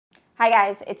Hi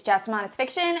guys, it's Just Honest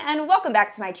Fiction and welcome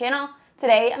back to my channel.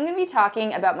 Today I'm going to be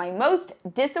talking about my most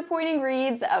disappointing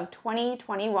reads of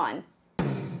 2021.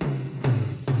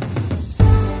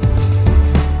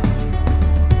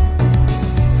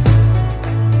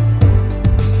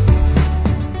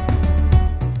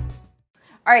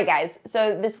 Alright guys,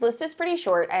 so this list is pretty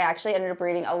short. I actually ended up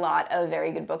reading a lot of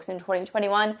very good books in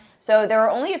 2021, so there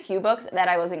were only a few books that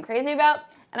I wasn't crazy about.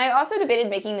 And I also debated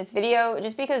making this video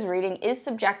just because reading is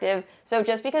subjective, so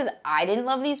just because I didn't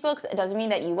love these books, it doesn't mean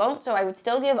that you won't, so I would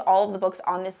still give all of the books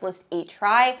on this list a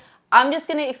try. I'm just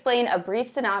going to explain a brief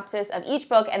synopsis of each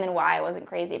book and then why I wasn't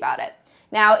crazy about it.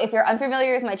 Now, if you're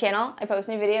unfamiliar with my channel, I post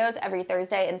new videos every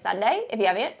Thursday and Sunday. If you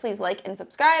haven't yet, please like and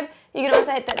subscribe. You can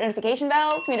also hit that notification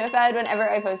bell to be notified whenever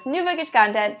I post new bookish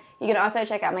content. You can also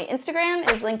check out my Instagram.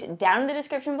 It's linked down in the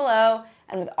description below.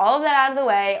 And with all of that out of the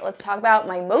way, let's talk about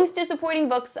my most disappointing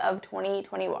books of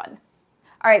 2021.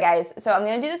 Alright guys, so I'm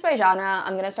going to do this by genre.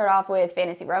 I'm going to start off with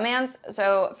fantasy romance.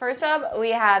 So first up,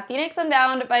 we have Phoenix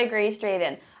Unbound by Grace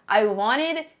Draven. I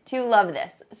wanted to love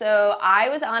this. So I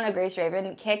was on a Grace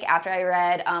Draven kick after I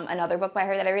read another book by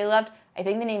her that I really loved. I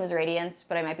think the name is Radiance,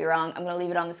 but I might be wrong. I'm going to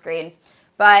leave it on the screen.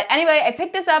 But anyway, I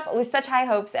picked this up with such high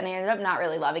hopes and I ended up not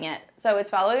really loving it. So it's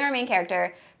following our main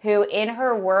character who in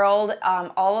her world,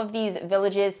 all of these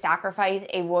villages sacrifice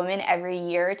a woman every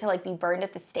year to like be burned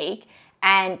at the stake.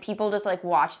 And people just like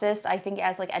watch this, I think,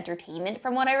 as like entertainment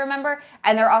from what I remember.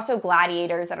 And they're also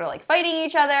gladiators that are like fighting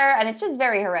each other and it's just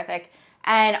very horrific.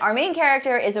 And our main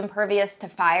character is impervious to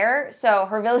fire, so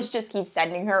her village just keeps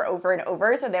sending her over and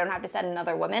over so they don't have to send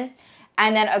another woman.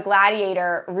 And then a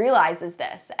gladiator realizes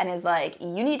this and is like,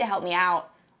 you need to help me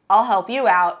out, I'll help you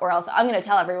out, or else I'm going to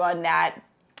tell everyone that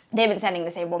they've been sending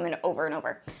the same woman over and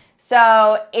over.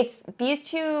 So it's these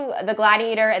two, the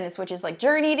gladiator and this witch's like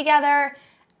journey together.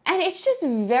 And it's just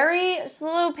very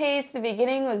slow paced. The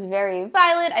beginning was very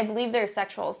violent. I believe there's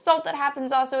sexual assault that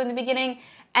happens also in the beginning.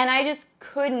 And I just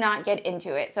could not get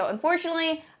into it. So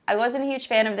unfortunately, I wasn't a huge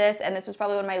fan of this, and this was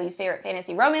probably one of my least favorite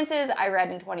fantasy romances I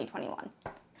read in 2021.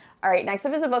 All right, next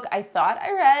up is a book I thought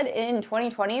I read in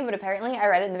 2020, but apparently I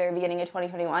read it in the very beginning of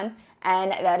 2021,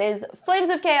 and that is Flames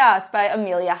of Chaos by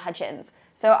Amelia Hutchins.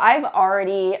 So I've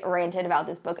already ranted about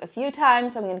this book a few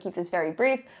times, so I'm going to keep this very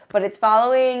brief, but it's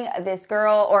following this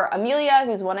girl, or Amelia,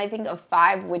 who's one, I think, of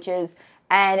 5 witches.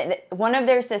 And one of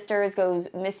their sisters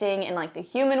goes missing in like the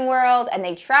human world and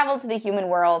they travel to the human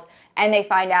world and they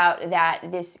find out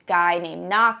that this guy named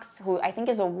Nox, who I think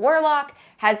is a warlock,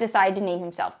 has decided to name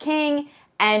himself king.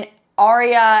 And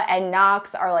Arya and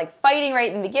Nox are like fighting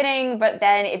right in the beginning, but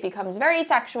then it becomes very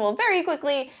sexual very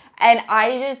quickly. And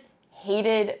I just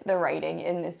hated the writing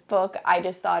in this book. I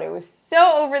just thought it was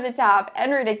so over the top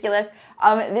and ridiculous.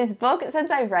 This book,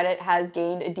 since I've read it, has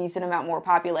gained a decent amount more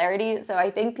popularity, so I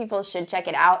think people should check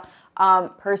it out.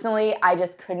 Personally, I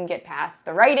just couldn't get past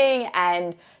the writing,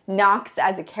 and Nox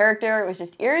as a character was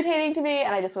just irritating to me,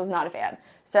 and I just was not a fan.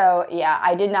 So yeah,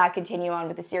 I did not continue on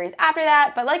with the series after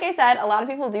that, but like I said, a lot of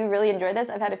people do really enjoy this.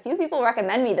 I've had a few people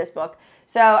recommend me this book,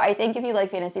 so I think if you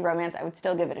like fantasy romance, I would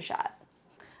still give it a shot.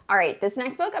 Alright, this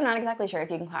next book, I'm not exactly sure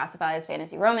if you can classify as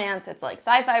fantasy romance. It's like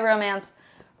sci-fi romance,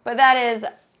 but that is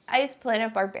Ice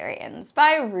Planet Barbarians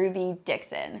by Ruby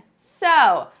Dixon.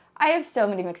 So, I have so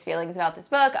many mixed feelings about this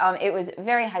book. It was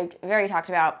very hyped, very talked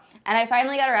about, and I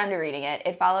finally got around to reading it.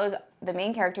 It follows the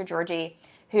main character, Georgie,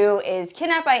 who is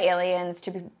kidnapped by aliens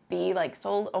to be like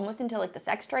sold almost into like the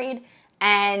sex trade,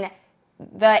 and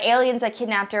the aliens that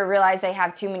kidnapped her realize they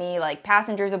have too many like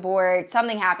passengers aboard.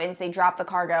 Something happens, they drop the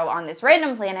cargo on this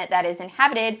random planet that is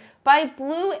inhabited by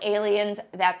blue aliens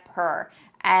that purr.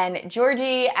 And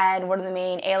Georgie and one of the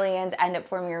main aliens end up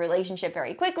forming a relationship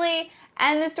very quickly,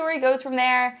 and the story goes from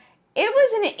there. It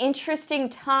was an interesting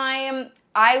time.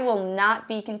 I will not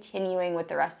be continuing with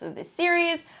the rest of this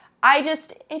series.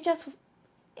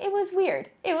 It was weird.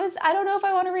 I don't know if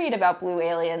I want to read about blue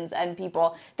aliens and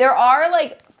people. There are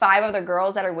like 5 other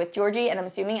girls that are with Georgie, and I'm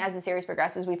assuming as the series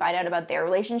progresses, we find out about their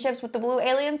relationships with the blue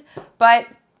aliens, but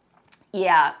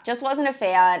yeah, just wasn't a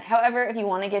fan. However, if you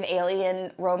want to give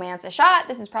alien romance a shot,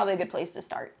 this is probably a good place to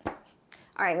start.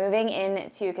 Alright, moving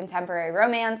into contemporary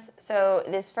romance. So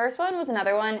this first one was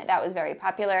another one that was very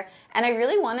popular, and I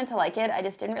really wanted to like it, I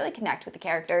just didn't really connect with the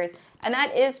characters, and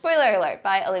that is, spoiler alert,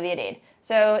 by Olivia Dade.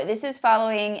 So this is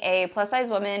following a plus-size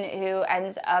woman who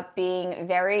ends up being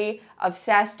very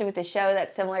obsessed with a show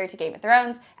that's similar to Game of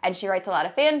Thrones, and she writes a lot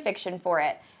of fan fiction for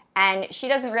it. And she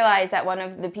doesn't realize that one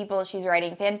of the people she's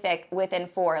writing fanfic with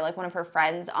and for, like one of her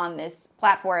friends on this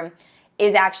platform,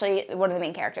 is actually one of the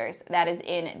main characters that is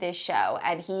in this show.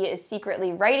 And he is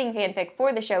secretly writing fanfic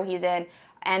for the show he's in.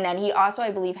 And then he also,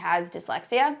 I believe, has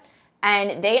dyslexia.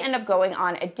 and they end up going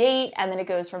on a date, and then it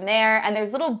goes from there, and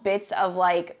there's little bits of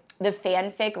like the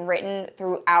fanfic written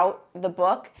throughout the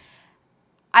book.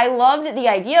 I loved the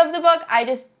idea of the book. I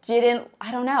just didn't,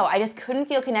 I don't know, I just couldn't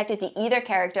feel connected to either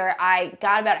character. I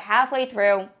got about halfway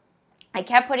through, I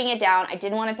kept putting it down, I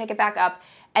didn't want to pick it back up,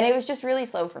 and it was just really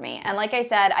slow for me. And like I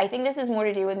said, I think this is more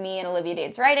to do with me and Olivia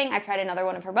Dade's writing. I've tried another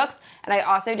one of her books, and I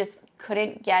also just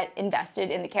couldn't get invested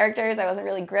in the characters. I wasn't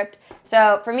really gripped.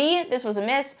 So for me, this was a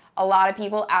miss. A lot of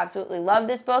people absolutely love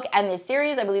this book and this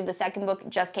series. I believe the second book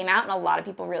just came out, and a lot of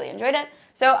people really enjoyed it.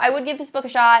 So I would give this book a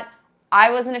shot.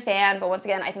 I wasn't a fan, but once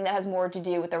again, I think that has more to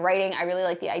do with the writing. I really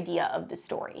like the idea of the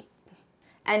story.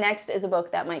 And next is a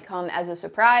book that might come as a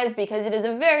surprise because it is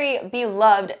a very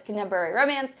beloved contemporary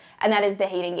romance, and that is The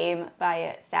Hating Game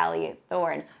by Sally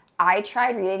Thorne. I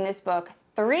tried reading this book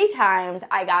 3 times.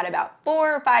 I got about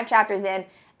 4 or 5 chapters in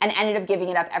and ended up giving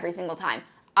it up every single time.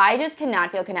 I just could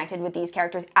not feel connected with these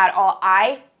characters at all.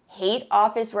 I hate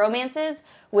office romances,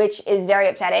 which is very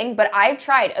upsetting, but I've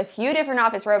tried a few different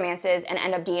office romances and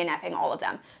end up DNFing all of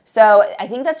them. So I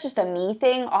think that's just a me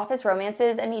thing. Office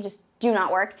romances and me just do not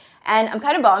work. And I'm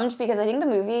kind of bummed because I think the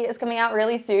movie is coming out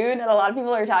really soon and a lot of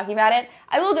people are talking about it.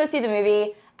 I will go see the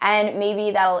movie and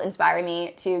maybe that'll inspire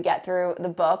me to get through the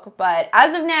book. But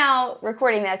as of now,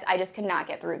 recording this, I just could not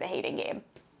get through The Hating Game.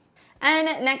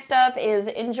 And next up is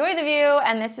Enjoy the View,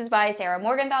 and this is by Sarah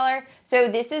Morganthaler. So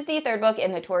this is the 3rd book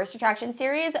in the Tourist Attraction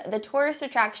series, the Tourist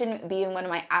Attraction being one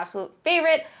of my absolute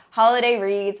favorite holiday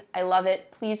reads. I love it.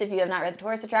 Please, if you have not read the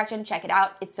Tourist Attraction, check it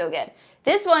out. It's so good.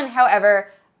 This one,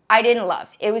 however, I didn't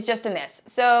love. It was just a miss.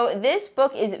 So this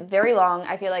book is very long,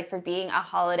 I feel like, for being a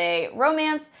holiday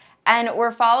romance, and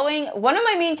we're following one of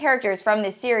my main characters from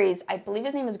this series. I believe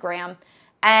his name is Graham.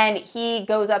 And he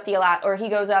goes up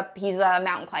he's a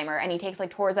mountain climber, and he takes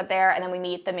like tours up there, and then we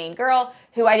meet the main girl,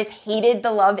 who I just hated the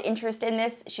love interest in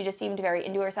this. She just seemed very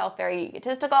into herself, very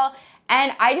egotistical,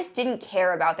 and I just didn't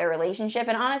care about their relationship,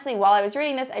 and honestly, while I was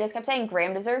reading this, I just kept saying,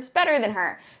 Graham deserves better than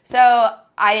her. So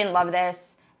I didn't love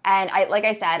this, and like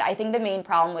I said, I think the main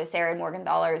problem with Sarah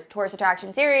Morganthaler's Tourist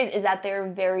Attraction series is that they're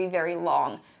very, very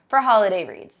long for holiday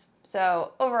reads.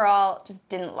 So overall, just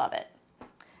didn't love it.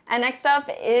 And next up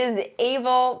is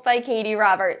Abel by Katee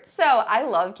Roberts. So I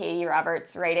love Katee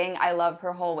Roberts' writing. I love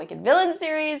her whole Wicked Villain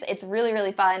series. It's really,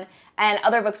 really fun. And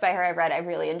other books by her I've read, I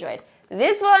really enjoyed.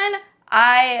 This one,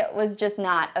 I was just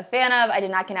not a fan of. I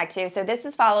did not connect to. So this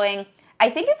is following, I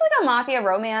think it's like a mafia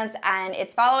romance, and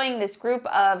it's following this group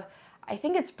of, I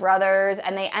think it's brothers,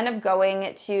 and they end up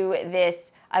going to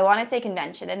this, I want to say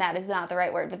convention, and that is not the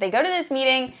right word, but they go to this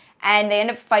meeting and they end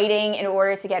up fighting in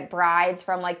order to get brides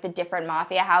from like the different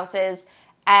mafia houses.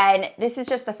 And this is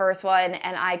just the first one,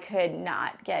 and I could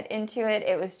not get into it.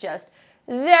 It was just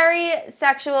very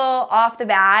sexual off the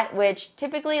bat, which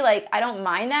typically, like, I don't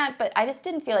mind that, but I just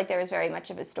didn't feel like there was very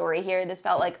much of a story here. This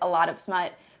felt like a lot of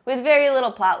smut with very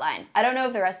little plot line. I don't know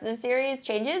if the rest of the series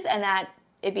changes and that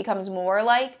it becomes more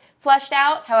like fleshed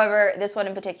out. However, this one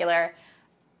in particular,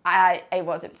 it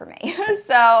wasn't for me.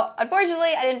 So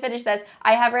unfortunately, I didn't finish this.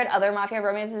 I have read other mafia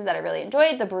romances that I really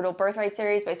enjoyed. The Brutal Birthright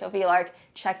series by Sophie Lark.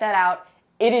 Check that out.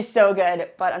 It is so good,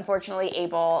 but unfortunately,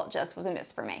 Abel just was a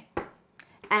miss for me.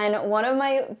 And one of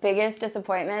my biggest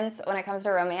disappointments when it comes to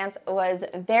romance was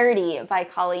Verity by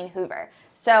Colleen Hoover.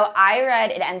 So I read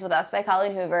It Ends With Us by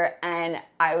Colleen Hoover, and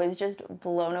I was just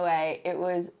blown away. It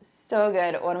was so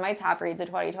good. One of my top reads of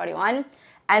 2021.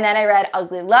 And then I read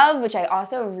Ugly Love, which I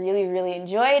also really, really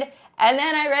enjoyed. And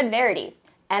then I read Verity,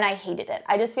 and I hated it.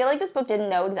 I just feel like this book didn't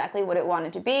know exactly what it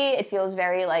wanted to be. It feels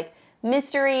very like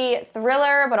mystery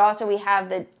thriller, but also we have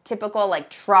the typical like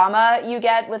trauma you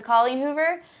get with Colleen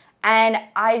Hoover. And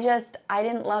I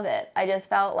didn't love it. I just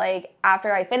felt like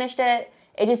after I finished it,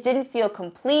 it just didn't feel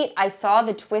complete. I saw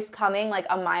the twist coming like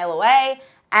a mile away,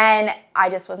 and I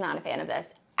just was not a fan of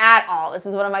this at all. This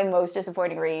is one of my most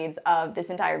disappointing reads of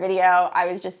this entire video.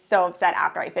 I was just so upset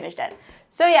after I finished it.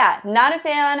 So yeah, not a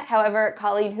fan. However,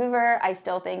 Colleen Hoover, I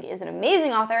still think is an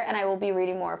amazing author, and I will be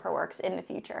reading more of her works in the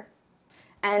future.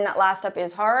 And last up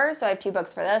is horror, so I have 2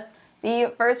 books for this.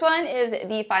 The first one is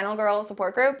The Final Girl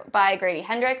Support Group by Grady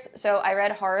Hendrix. So I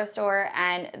read Horror Store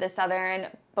and The Southern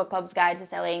Book Club's Guide to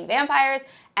Slaying Vampires,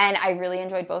 and I really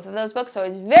enjoyed both of those books, so I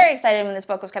was very excited when this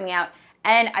book was coming out,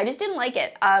 and I just didn't like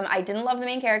it. I didn't love the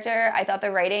main character. I thought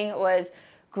the writing was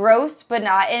gross, but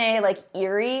not in a like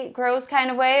eerie gross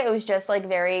kind of way. It was just like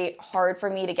very hard for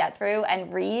me to get through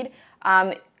and read.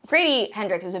 Grady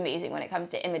Hendrix was amazing when it comes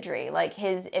to imagery. Like,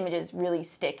 his images really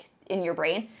stick in your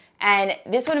brain. And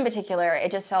this one in particular,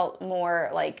 it just felt more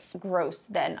like gross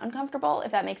than uncomfortable,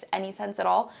 if that makes any sense at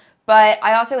all. But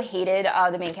I also hated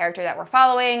the main character that we're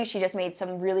following. She just made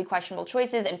some really questionable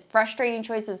choices and frustrating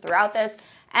choices throughout this.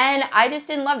 And I just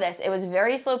didn't love this. It was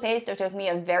very slow paced. It took me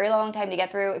a very long time to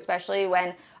get through, especially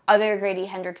when other Grady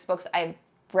Hendrix books I've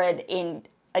read in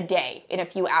a day, in a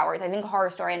few hours. I think Horror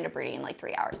Story I ended up reading in like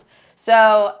 3 hours.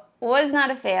 So was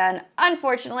not a fan,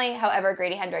 unfortunately. However,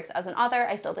 Grady Hendrix as an author,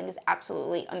 I still think is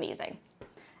absolutely amazing.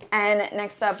 And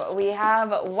next up, we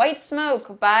have White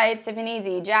Smoke by Tiffany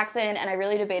D. Jackson, and I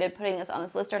really debated putting this on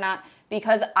this list or not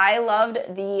because I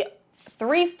loved the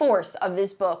 3/4 of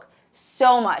this book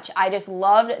so much. I just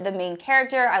loved the main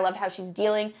character. I loved how she's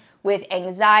dealing with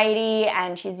anxiety,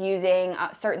 and she's using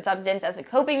a certain substance as a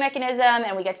coping mechanism,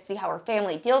 and we get to see how her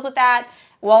family deals with that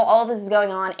while all of this is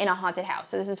going on in a haunted house.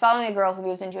 So this is following a girl who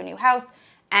moves into a new house,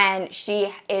 and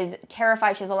she is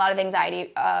terrified. She has a lot of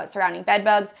anxiety surrounding bed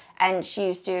bugs, and she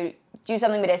used to do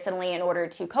something medicinally in order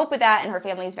to cope with that, and her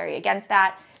family is very against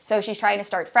that. So she's trying to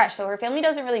start fresh. So her family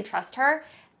doesn't really trust her,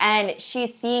 and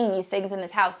she's seeing these things in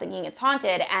this house thinking it's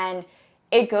haunted, and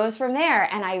it goes from there,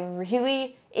 and I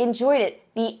really enjoyed it.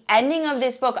 The ending of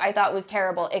this book I thought was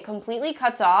terrible. It completely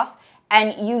cuts off,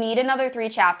 and you need another 3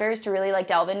 chapters to really like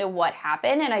delve into what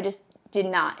happened, and I just did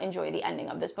not enjoy the ending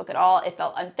of this book at all. It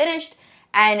felt unfinished,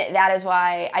 and that is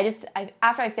why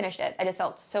after I finished it, I just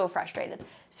felt so frustrated.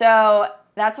 So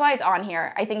that's why it's on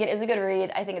here. I think it is a good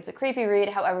read. I think it's a creepy read.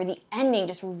 However, the ending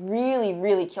just really,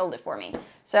 really killed it for me.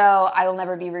 So I will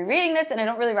never be rereading this, and I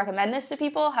don't really recommend this to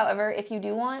people. However, if you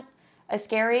do want a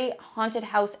scary haunted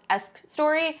house-esque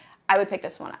story, I would pick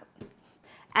this one up.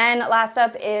 And last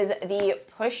up is The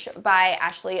Push by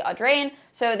Ashley Audrain.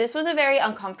 So this was a very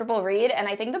uncomfortable read, and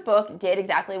I think the book did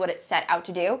exactly what it set out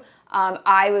to do.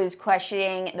 I was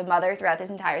questioning the mother throughout this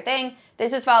entire thing.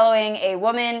 This is following a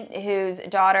woman whose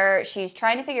daughter, she's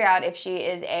trying to figure out if she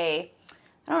is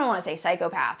I don't want to say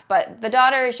psychopath, but the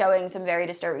daughter is showing some very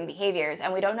disturbing behaviors,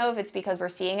 and we don't know if it's because we're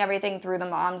seeing everything through the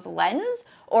mom's lens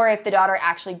or if the daughter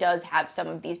actually does have some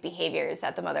of these behaviors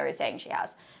that the mother is saying she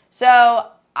has. So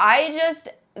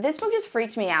this book just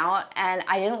freaked me out, and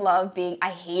I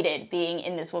hated being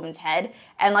in this woman's head.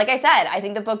 And like I said, I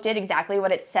think the book did exactly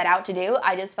what it set out to do.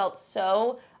 I just felt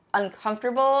so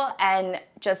uncomfortable and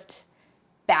just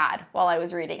bad while I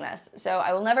was reading this. So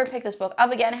I will never pick this book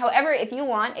up again. However, if you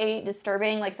want a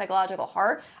disturbing like psychological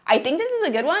horror, I think this is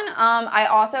a good one. I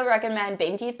also recommend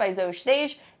Baby Teeth by Zoe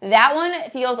Sage. That one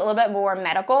feels a little bit more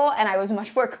medical, and I was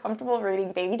much more comfortable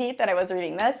reading Baby Teeth than I was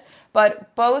reading this.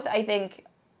 But both, I think,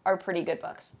 are pretty good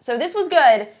books. So this was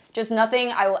good, just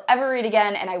nothing I will ever read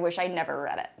again, and I wish I'd never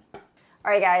read it.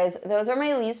 Alright guys, those are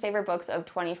my least favorite books of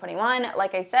 2021.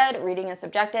 Like I said, reading is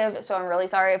subjective, so I'm really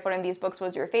sorry if one of these books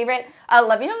was your favorite.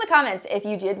 Let me know in the comments if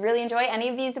you did really enjoy any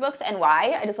of these books and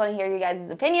why. I just want to hear you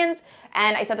guys' opinions.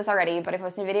 And I said this already, but I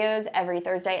post new videos every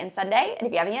Thursday and Sunday, and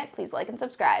if you haven't yet, please like and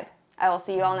subscribe. I will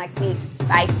see you all next week.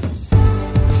 Bye!